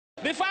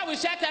Before we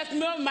share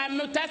testimony, my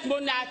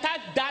testimony, I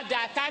thank Daddy,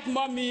 I thank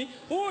Mommy.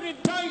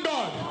 Thank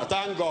God.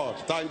 Thank God.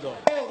 Thank God.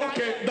 Oh,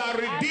 okay. That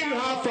redeemed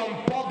her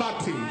from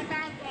poverty.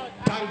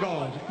 Thank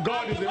God.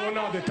 God is the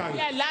owner of the time.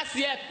 Yeah, last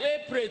year,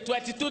 April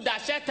 22,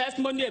 that shared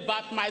testimony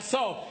about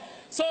myself.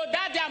 So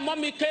Daddy and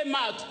Mommy came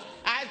out.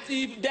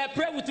 They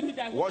prayed with me.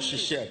 What she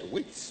shared,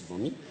 wait,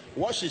 Mommy.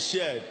 What she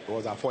shared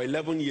was that for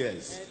 11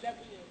 years,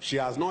 she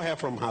has not heard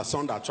from her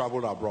son that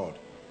traveled abroad.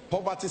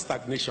 Poverty,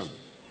 stagnation.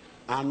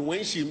 And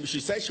when she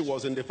said she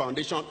was in the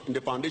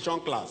foundation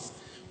class,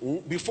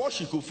 before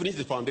she could finish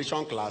the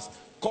foundation class,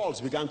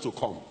 calls began to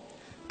come.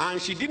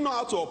 And she didn't know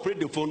how to operate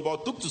the phone,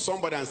 but took to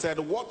somebody and said,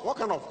 what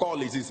kind of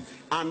call is this?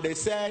 And they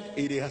said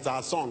it is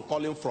her son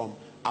calling from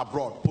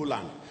abroad,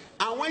 Poland.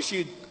 And when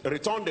she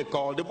returned the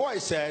call, the boy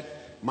said,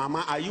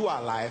 Mama, are you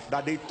alive?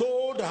 That they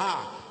told her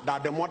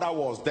that the mother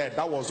was dead.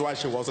 That was why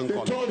she wasn't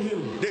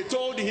calling. They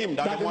told him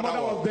that the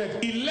mother was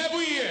dead. 11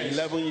 years.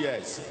 11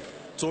 years.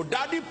 So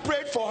Daddy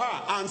prayed for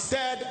her and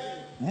said,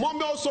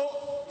 Mommy also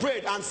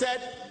prayed and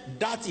said,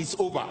 that is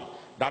over.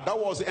 That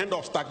was the end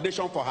of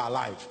stagnation for her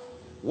life.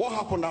 What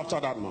happened after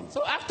that, Mom?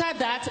 So after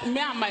that, me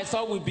and my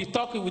son will be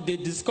talking with the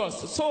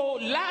discuss. So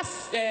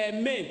last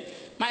May,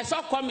 my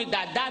son called me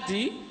that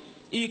Daddy,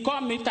 he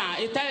called me down.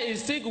 He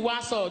sick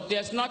once, so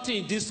there's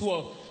nothing in this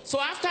world. So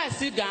after I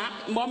sit down,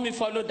 Mommy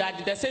followed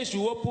Daddy. They say she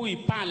will open a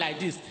pan like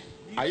this.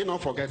 Are you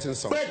not forgetting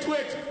something?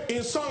 Wait.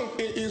 In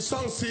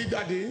song, see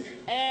Daddy.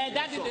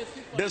 Daddy,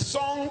 the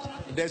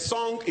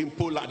song in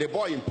Poland, the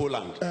boy in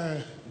Poland,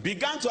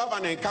 began to have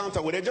an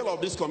encounter with the angel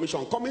of this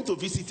commission coming to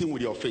visit him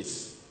with your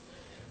face.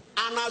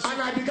 And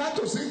I began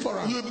to sing for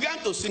him. You began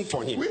to sing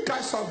for him. Which kind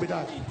of song be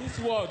that? This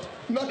word.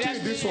 Not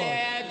in this one.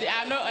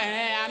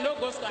 I know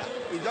goes to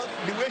it's just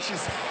the way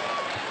she's.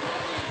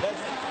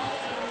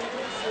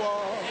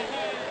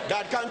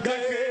 That can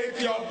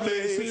take your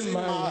place in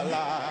my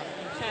life.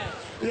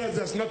 Yes,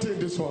 there's nothing in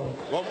this one.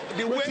 Well,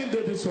 the way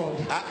this one.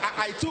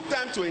 I took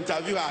time to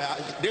interview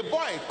her. The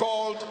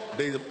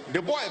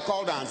boy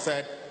called and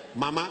said,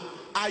 Mama,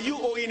 are you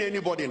owing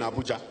anybody in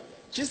Abuja?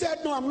 She said,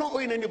 no, I'm not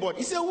owing anybody.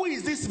 He said, who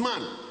is this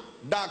man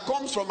that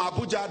comes from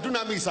Abuja,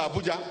 Dunami is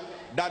Abuja,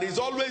 that is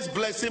always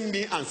blessing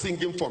me and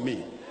singing for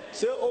me?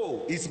 Say,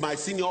 oh, it's my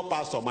senior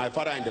pastor, my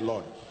father in the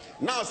Lord.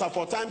 Now, sir,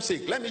 for time's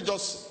sake, let me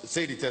just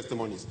say the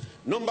testimonies.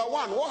 Number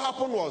one, what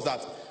happened was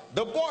that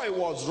the boy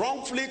was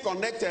wrongfully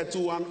connected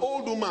to an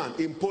old woman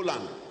in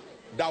Poland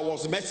that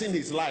was messing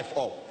his life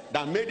up,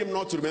 that made him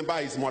not to remember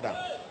his mother.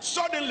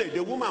 Suddenly,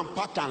 the woman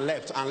packed and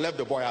left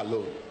the boy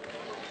alone.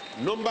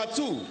 Number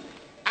two,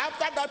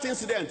 after that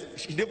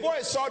incident, the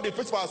boy saw the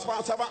face of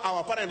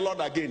our father in the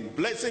Lord again,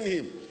 blessing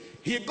him.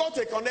 He got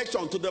a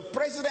connection to the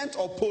president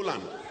of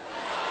Poland,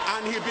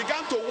 and he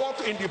began to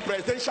work in the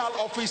presidential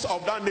office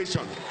of that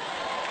nation.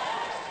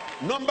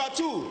 Number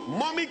two,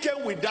 Mommy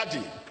came with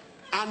Daddy,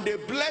 and they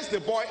blessed the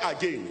boy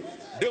again.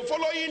 The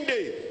following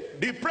day,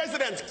 the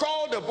president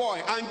called the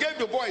boy and gave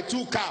the boy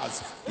 2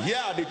 cars. Here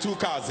are the 2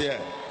 cars here.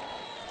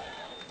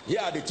 Here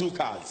are the 2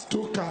 cars.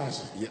 2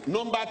 cars. Yeah.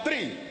 Number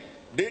three,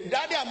 the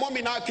Daddy and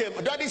Mommy now came.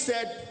 Daddy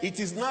said, it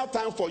is now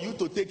time for you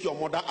to take your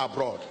mother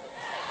abroad.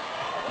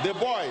 The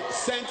boy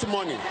sent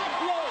money.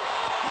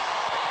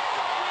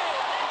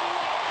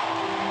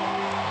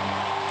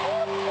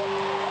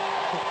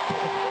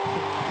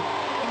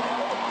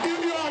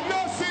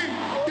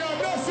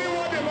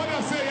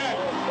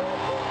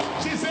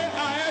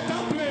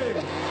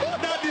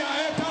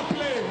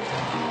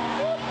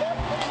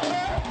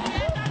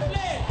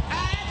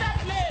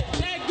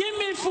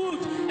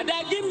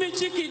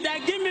 Chicken, they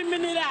give me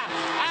mineral.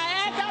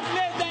 I enter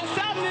place, they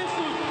serve me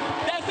food.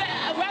 They say,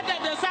 whether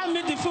they serve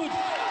me the food,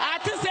 I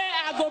just say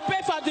I go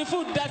pay for the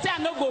food. They say I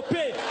no go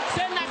pay.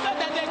 Say na so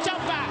that they chop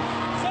back.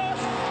 So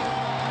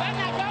when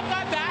I go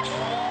back,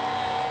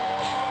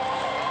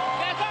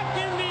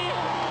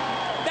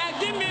 they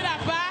give me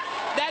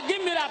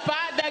wrapper,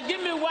 they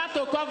give me what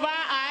to cover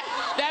eye,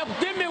 they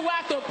give me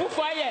what to put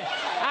for here.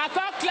 I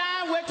come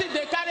climb, waiting,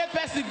 they carry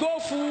person go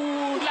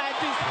food like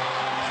this.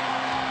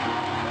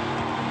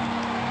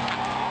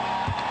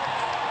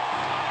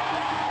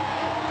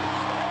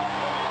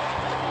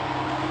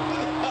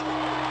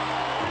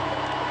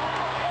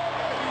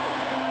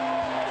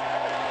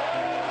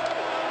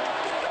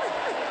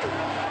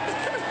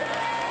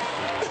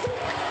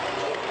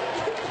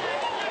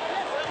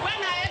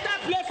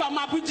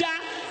 Abuja,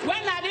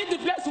 when I reach the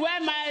place where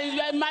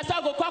my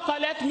son go come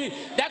collect me,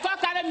 they come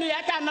carry me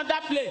enter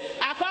another place.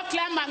 I come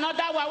climb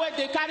another one where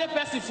they carry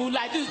person food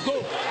like this go.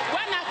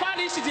 When I come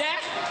reach there,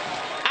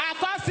 I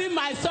come see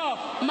my son.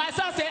 My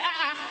son say,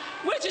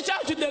 which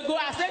church do they go?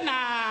 I say,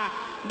 nah,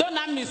 don't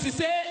have me. He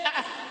say,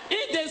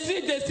 if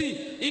they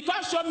see. He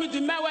come show me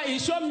the man where he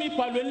show me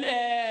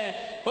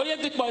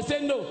he say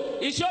no.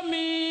 He show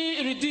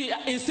me Ridi.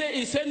 He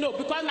say no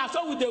because now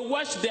so we they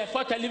watch there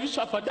for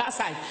television for that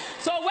side.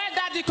 So when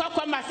Daddy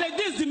come and say,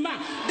 this is the man,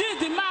 this is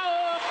the man,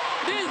 oh,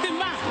 this is the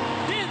man,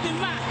 this is the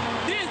man,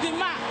 this is the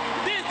man,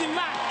 this is the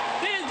man,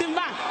 this is the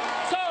man.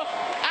 So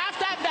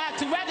after that,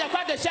 when they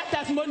call the share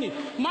testimony,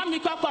 Mommy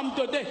come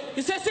today.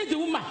 He say, see the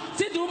woman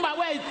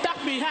where he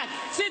tap me hand.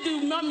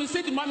 mommy,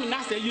 see the mommy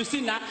now say, you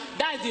see now,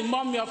 that is the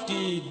mommy of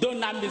the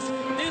dunamis.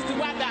 This is the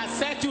one that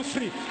set you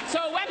free. So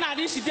when I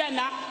reach there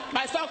now,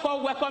 my son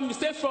called welcome me,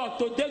 say from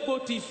today go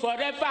to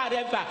forever and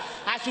ever.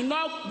 I should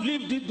not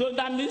leave the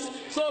dunamis.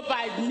 So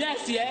by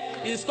next year,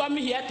 he's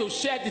coming here to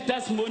share the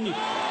testimony.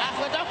 As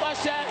for that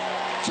share.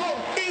 So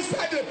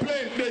inside the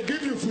plane, they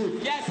give you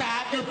food. Yes, I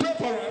have. You pay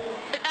for it.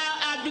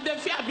 I'll be the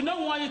fear. I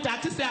don't want it.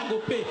 I just say I go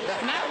pay. Now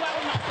why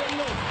would I say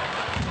no?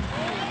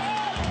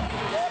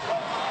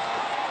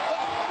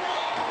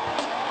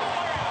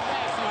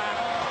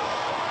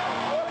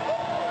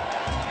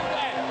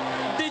 Yes,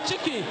 the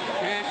chicken.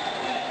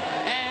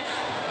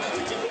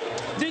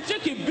 The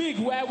chicken big,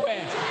 well.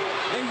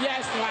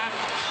 Yes, man.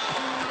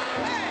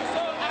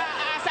 So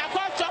as I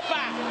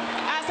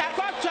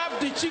call chop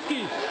the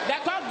chicken, they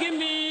can't give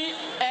me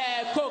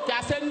coke.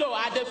 I said no.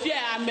 I the fear.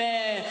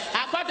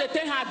 I got the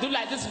thing I do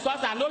like this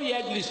because I know you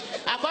English.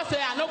 I got say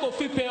I no go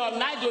fit pay all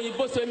night. You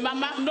both say,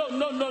 Mama, no. Now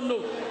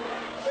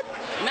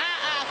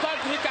I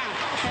got we can.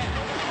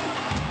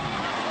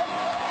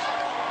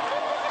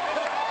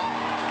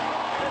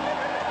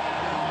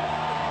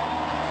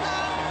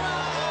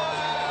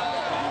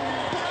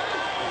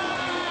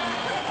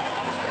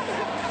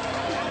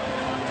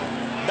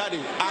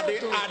 Daddy,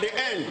 at the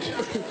end,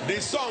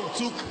 the song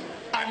took.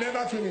 I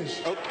never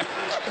finished. Okay.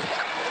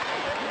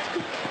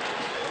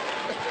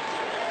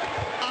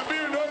 I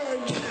mean,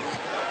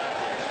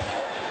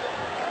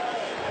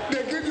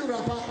 they give you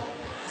wrapper.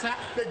 Sir?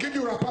 They give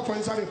you wrapper for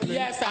inside the plane.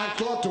 Yes, sir. And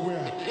cloth to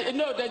wear.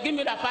 No, they give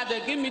me the part.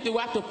 They give me the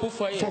what to put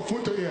for you. For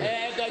food to eat.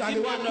 They and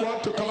give the me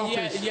one to cover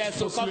face. Yes,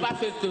 to cover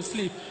face to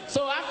sleep.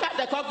 So after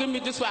they come give me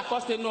this one, I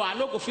say no. I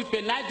no go fit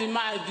pay. Now the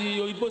man, the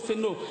Oyibo say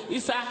no.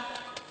 It's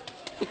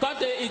because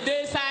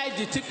they side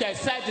the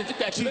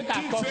ticket, make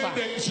her cover.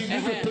 She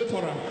needs to pay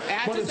for her.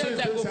 But they say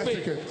they go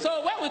pay.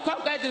 So when we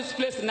come get this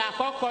place now,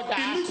 call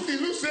that.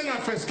 It looks saying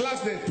at first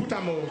class they put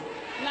them on.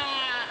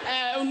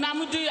 Nah,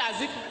 Unamudi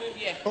Azikiwe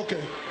here.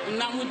 Okay.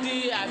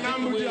 Unamudi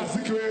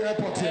Azikiwe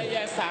airport here.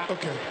 Yes, sir.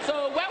 Okay.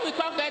 So when we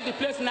come get the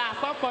place now,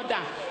 call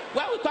down.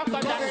 When we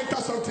come down. Enter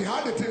something.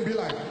 How the thing be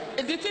like?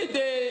 The thing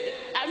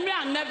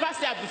I never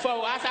said it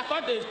before. As I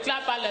call the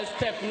club balance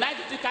step, now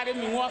they carry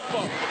me one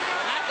for.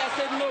 I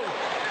said no.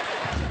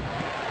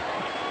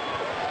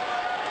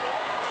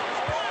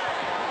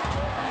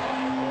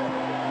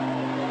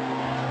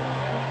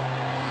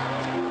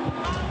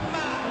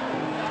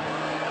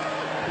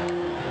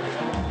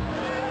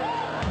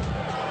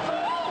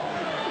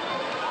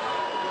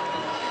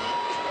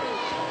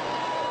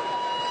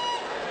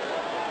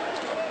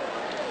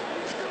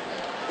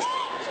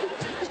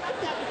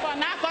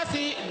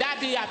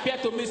 Daddy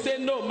appeared to me, say,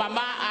 no,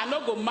 Mama, I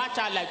no go match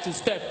her like to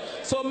step.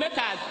 So make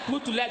her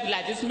put leg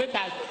like this, make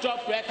her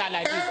drop record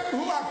like this.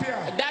 Who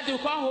appeared? Daddy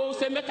come home,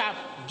 say, make her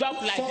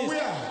jump like for this.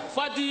 Where?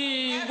 For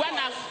the, when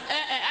I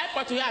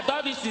airport here, I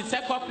don't reach the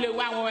second plane,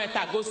 one went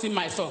I go see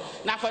my son.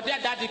 Now for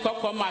that, Daddy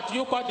come out.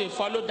 You call they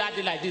follow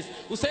Daddy like this.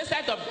 Who say,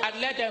 side of, I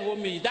let them hold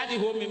me. Daddy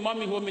hold me,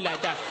 mommy hold me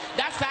like that.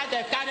 That side,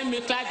 they carry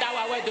me, climb that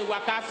one where they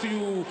walk out for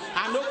you.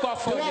 I no call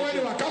for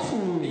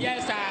you.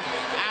 Yes, sir.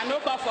 I no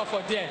call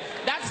for there.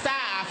 That side,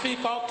 I feel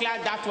call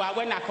climb that one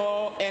when I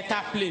call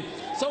Eta play.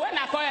 So when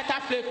I call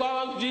Eta play,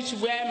 call reach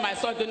where my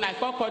son then I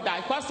call that.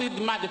 I call see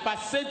the man, the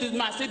pass, say this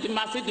man, see the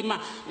man, see the man.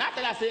 Now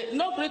tell I say,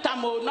 no great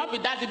amo, not be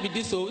daddy be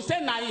this. So he say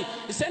na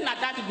he say na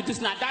daddy be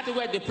this, na daddy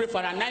where they pray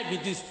for her, night be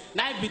this,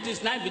 night be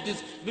this, night be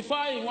this.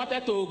 Before he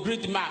wanted to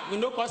greet the man, we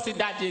no call see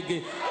daddy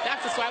again.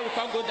 That is why we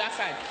can't go that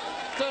side.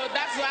 So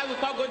that's why we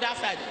can't go that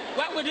side.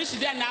 When we reach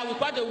there now, we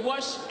call the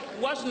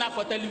watch now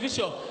for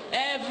television.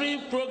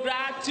 Every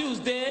program,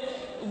 Tuesday,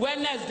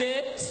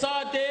 Wednesday,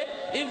 Sunday,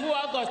 even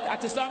August,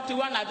 at something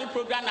one I do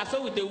program, and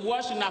so with the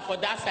watch now for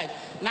that side.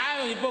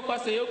 Now we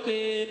both say,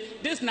 okay,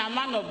 this now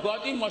man of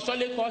God, he must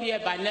surely call here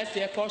by next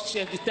year, call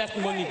share the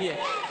testimony here.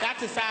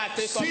 That is how I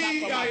take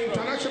see our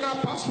international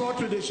passport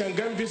with the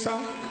Schengen visa,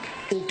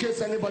 in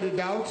case anybody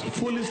doubts,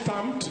 fully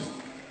stamped. This is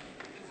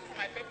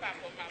my paper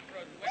for my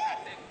abroad. When I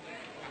take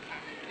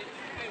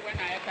when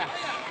I enter.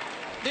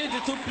 This is the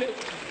two play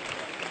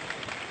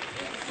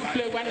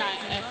when I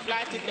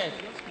fly ticket.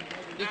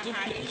 The two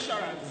play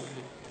insurance.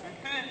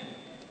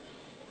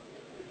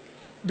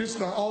 This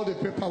is all the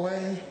paper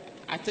where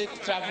I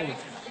take travel.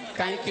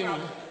 Thank you.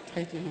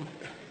 Thank you.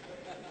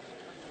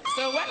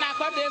 So when I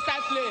come to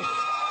inside play.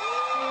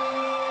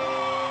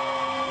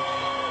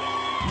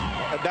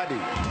 Daddy,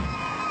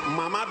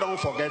 Mama don't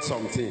forget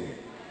something.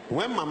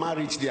 When Mama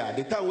reach there,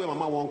 the time where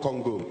Mama won't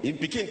come go, in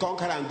Peking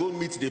conquer and go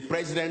meet the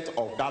president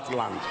of that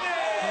land.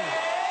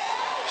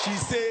 She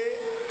say,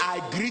 I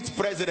greet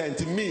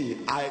president, me,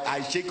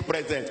 I shake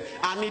president.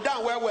 And he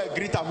done where we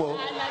greet him. I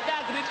like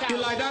that greet him.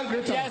 You like that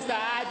greet him? Yes, sir,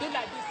 I do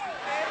like this.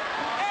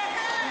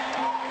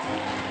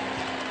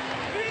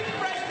 Greet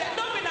president,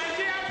 don't be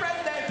Nigerian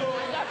president.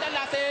 I tell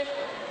her, say,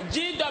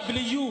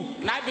 GW,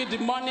 night be the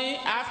morning,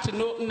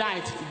 afternoon,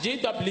 night.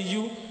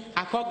 GW,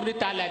 I can't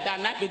greet her like that.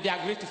 Night be the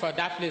greet for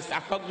that place. I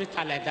can't greet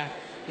her like that.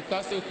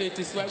 Because, okay, it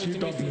is well with me,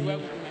 it's well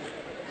with me.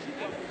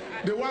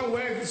 The one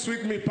where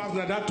sweet me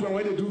partner, that one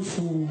where they do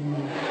food.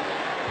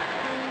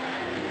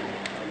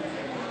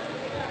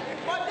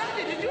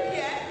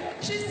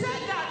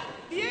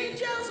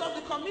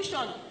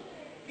 position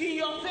in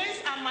your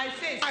face and my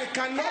face. I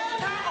cannot.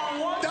 Held her on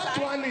one That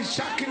side, one is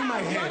shaking my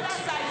on the head. other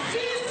side,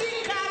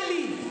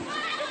 physically.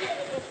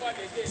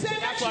 Say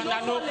That that she one don't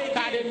that no fall again.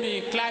 carry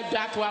me, climb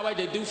that one where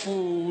they do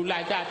fool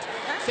like that.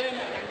 Same.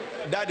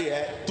 Daddy,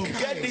 to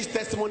get this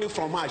testimony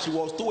from her, she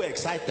was too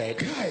excited.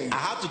 Kai. I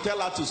had to tell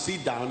her to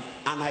sit down,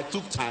 and I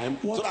took time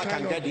What so that I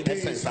kind can get of the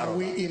essence days out are of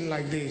we her. in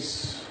like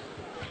this?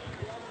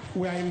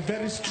 We are in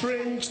very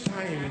strange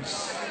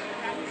times.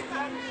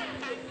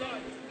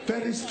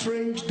 Very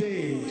strange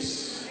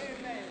days.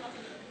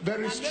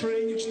 Very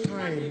strange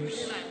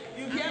times.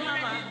 You hear,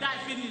 Mama?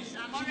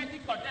 I'm already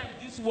condemned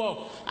this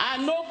war.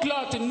 And no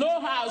cloth, no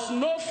house,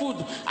 no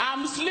food.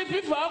 I'm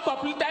sleeping for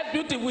uncompleted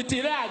duty with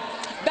Iraq.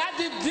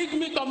 Daddy dig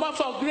me come up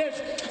for grave.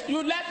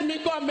 You let me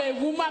come a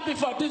woman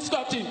before this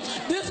country.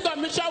 This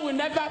commission will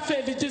never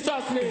fail in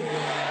Jesus' name.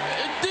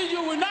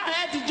 You will not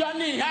end the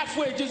journey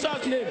halfway in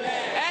Jesus' name.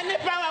 Any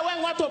power when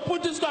you want to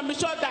put this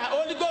commission down,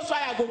 Holy Ghost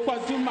fire go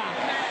consume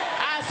her.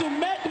 As you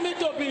make me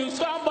to be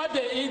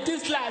somebody in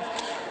this life,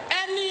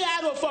 any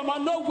arrow from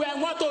nowhere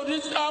want to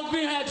reach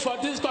hungry head for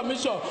this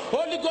commission,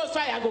 Holy Ghost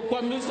fire go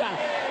commission.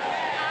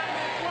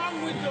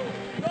 One widow,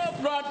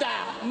 no brother,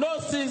 no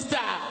sister,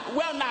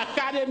 well not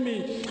carry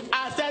me.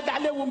 I said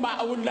that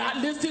woman will not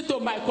listen to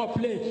my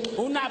complaint.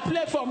 Will not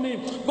play for me.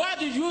 God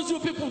will use you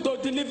people to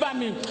deliver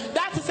me.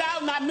 That is how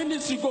my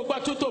ministry go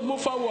to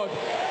move forward.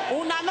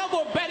 Will not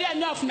go bury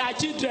any of my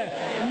children.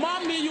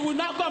 Mommy, you will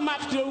not come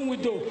after your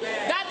widow.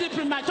 That the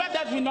premature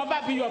death will never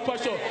be your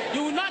portion.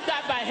 You will not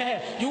die by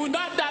hair. You will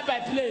not die by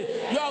play.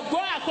 Your go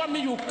and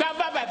coming, you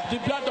cover by the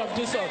blood of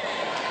Jesus.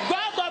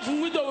 God of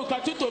widow will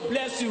continue to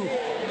bless you.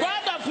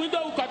 God of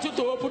widow will continue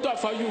to open door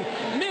for you.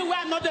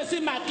 Meanwhile, not to see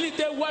my clean,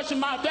 they wash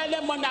mouth.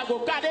 Early morning, I go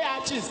carry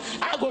ashes.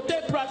 I go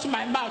take brush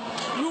my mouth.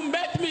 You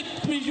make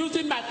me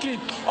using my clean.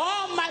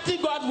 Almighty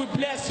God will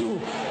bless you.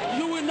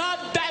 You will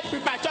not die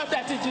premature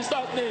death in Jesus'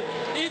 name.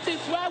 It is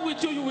well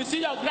with you. You will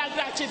see your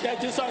grandchildren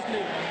in Jesus'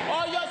 name.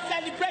 Or your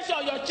celebration,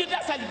 or your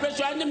children's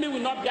celebration, enemy will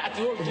not be at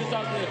home in Jesus'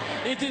 name.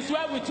 It is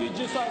well with you in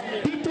Jesus'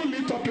 name. People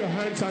lift up your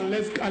hands and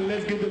let's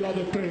give the Lord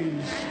a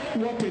praise.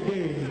 What a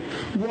day.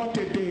 What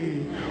a day.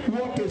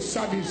 What a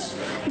service.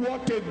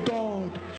 What a God.